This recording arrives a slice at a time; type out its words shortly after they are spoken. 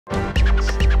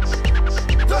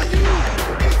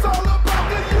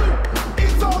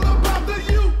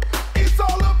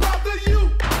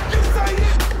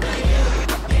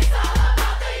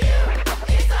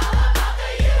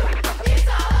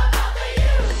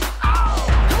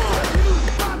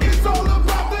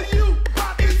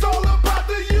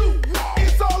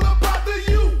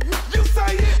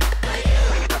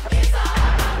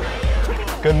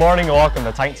morning and welcome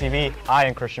to Titan TV. I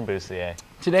am Christian Boussier.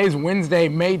 Today's Wednesday,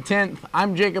 May 10th.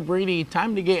 I'm Jacob Reedy.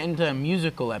 Time to get into a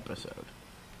musical episode.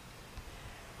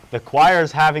 The choir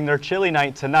is having their Chili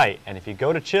night tonight, and if you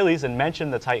go to Chili's and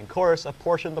mention the Titan Chorus, a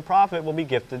portion of the profit will be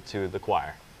gifted to the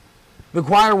choir. The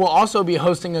choir will also be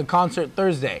hosting a concert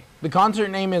Thursday. The concert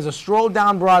name is A Stroll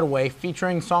Down Broadway,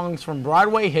 featuring songs from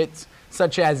Broadway hits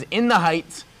such as In the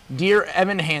Heights, Dear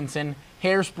Evan Hansen,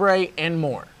 Hairspray, and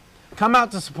more. Come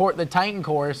out to support the Titan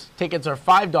Chorus. Tickets are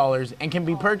 $5 and can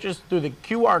be purchased through the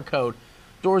QR code.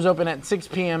 Doors open at 6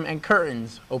 p.m. and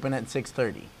curtains open at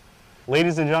 6:30.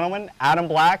 Ladies and gentlemen, Adam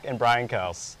Black and Brian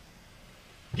Kels.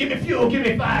 Give me fuel, give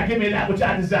me fire, give me that which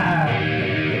I desire.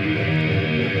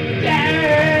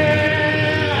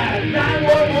 Yeah!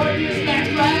 911 dispatch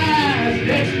flies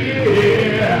next year.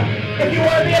 If you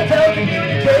want to be a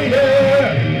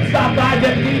telecommunicator, stop by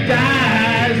Deputy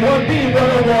Dies,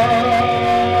 1B101.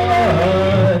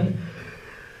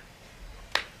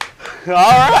 All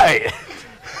right.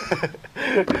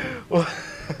 The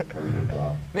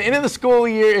end of the school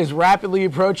year is rapidly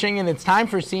approaching, and it's time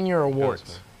for Senior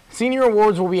Awards. Senior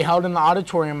Awards will be held in the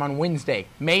auditorium on Wednesday,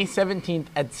 May 17th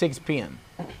at 6 p.m.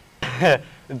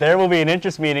 There will be an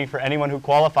interest meeting for anyone who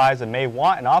qualifies and may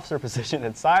want an officer position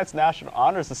in Science National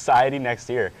Honor Society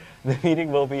next year. The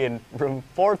meeting will be in room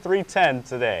 4310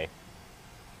 today.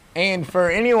 And for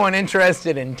anyone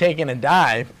interested in taking a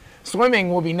dive,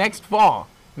 swimming will be next fall.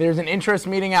 There's an interest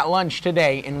meeting at lunch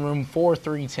today in room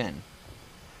 4310.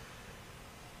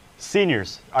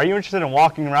 Seniors, are you interested in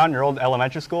walking around your old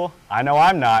elementary school? I know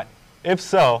I'm not. If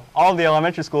so, all of the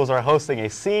elementary schools are hosting a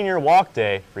senior walk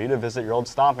day for you to visit your old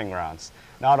stomping grounds.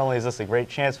 Not only is this a great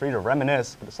chance for you to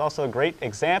reminisce, but it's also a great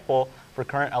example for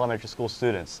current elementary school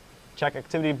students. Check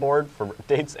activity board for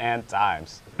dates and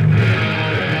times.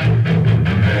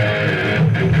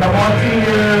 Come on, seniors,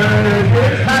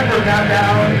 it's time for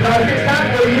countdown, because it's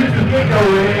time for you to get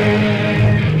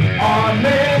going. On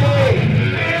May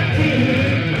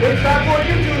 15th, it's time for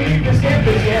you to leave this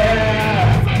campus,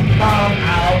 yeah. Come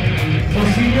out,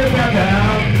 we'll see your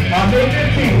countdown on May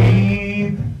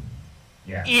 15th.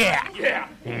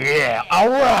 Yeah, all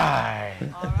right.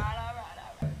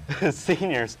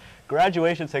 Seniors,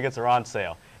 graduation tickets are on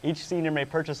sale. Each senior may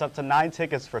purchase up to 9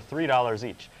 tickets for $3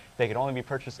 each. They can only be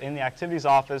purchased in the activities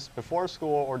office before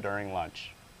school or during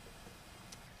lunch.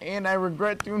 And I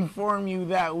regret to inform you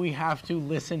that we have to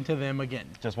listen to them again.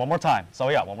 Just one more time. So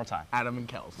yeah, one more time. Adam and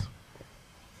Kels.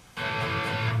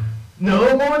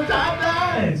 No more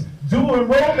timelines, do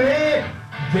enrollment.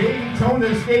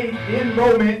 Daytona State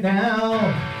enrollment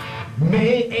now.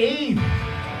 May 8th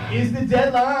is the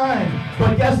deadline,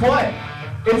 but guess what?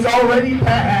 It's already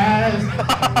passed.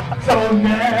 So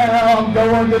now I'm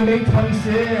going to May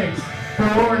 26th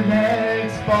for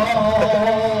next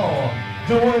fall.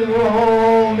 Do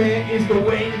enrollment is the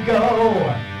way to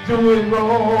go. Do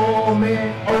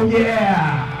enrollment, oh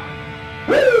yeah.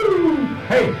 Woo!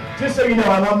 Hey, just so you know,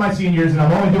 I love my seniors, and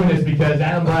I'm only doing this because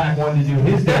Adam Black wanted to do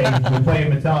his day with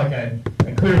playing Metallica,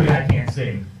 and clearly I can't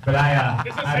sing. But I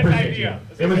appreciate you.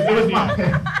 It was my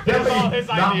definitely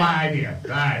not my idea. All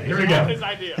right, here we go. His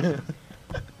idea.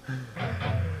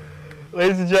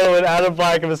 Ladies and gentlemen, Adam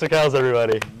Black and Mr. Kels,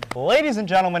 everybody. Ladies and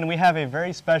gentlemen, we have a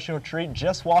very special treat.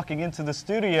 Just walking into the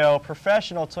studio,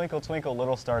 professional Twinkle Twinkle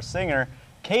Little Star singer,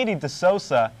 Katie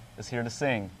DeSosa, is here to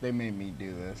sing. They made me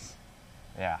do this.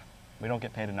 Yeah, we don't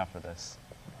get paid enough for this.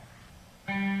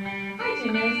 Hi,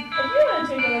 juniors. If you want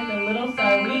to twinkle like a little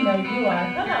star we know you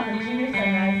are, come out for Junior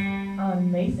Sunrise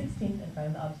on May 16th in front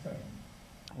of the auditorium.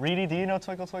 Reedy, do you know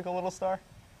Twinkle Twinkle Little Star?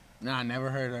 Nah, I never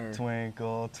heard of her.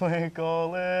 Twinkle,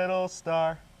 twinkle, little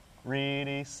star,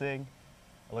 Reedy, sing.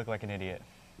 I look like an idiot.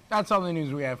 That's all the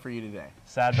news we have for you today.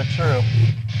 Sad but true.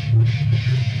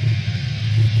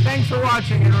 Thanks for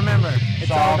watching, and remember,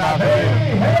 it's all about the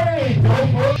view. Hey,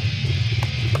 don't worry.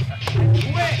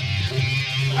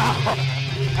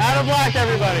 Adam Black,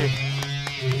 everybody.